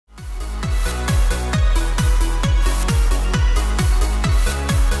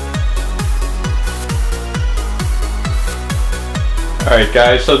Alright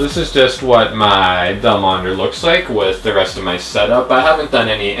guys, so this is just what my Dell monitor looks like with the rest of my setup. I haven't done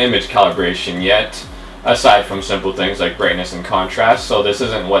any image calibration yet, aside from simple things like brightness and contrast, so this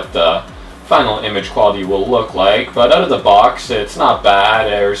isn't what the final image quality will look like, but out of the box it's not bad.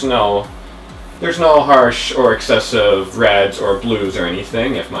 There's no harsh or excessive reds or blues or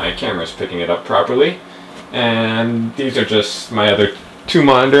anything if my camera's picking it up properly. And these are just my other two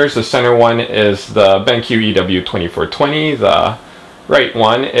monitors. The center one is the BenQ EW2420. The right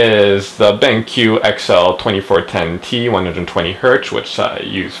one is the BenQ XL 2410T 120Hz, which I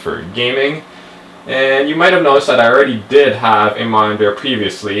use for gaming. And you might have noticed that I already did have a monitor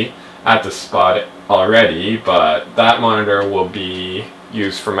previously at the spot already, but that monitor will be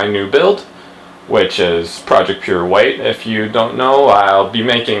used for my new build, which is Project PureWhite. If you don't know, I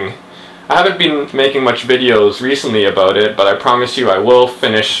haven't been making much videos recently about it, but I promise you I will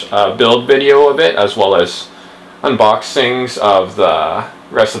finish a build video of it, as well as unboxings of the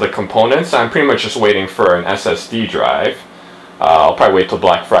rest of the components. I'm pretty much just waiting for an SSD drive. I'll probably wait till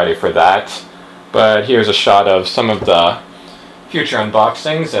Black Friday for that. But here's a shot of some of the future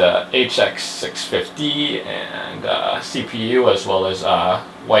unboxings, HX650 and CPU, as well as a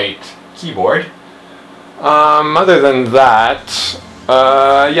white keyboard. Other than that,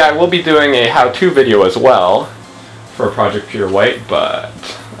 yeah, I will be doing a how-to video as well for Project PureWhite, but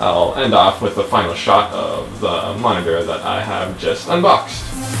I'll end off with the final shot of the monitor that I have just unboxed.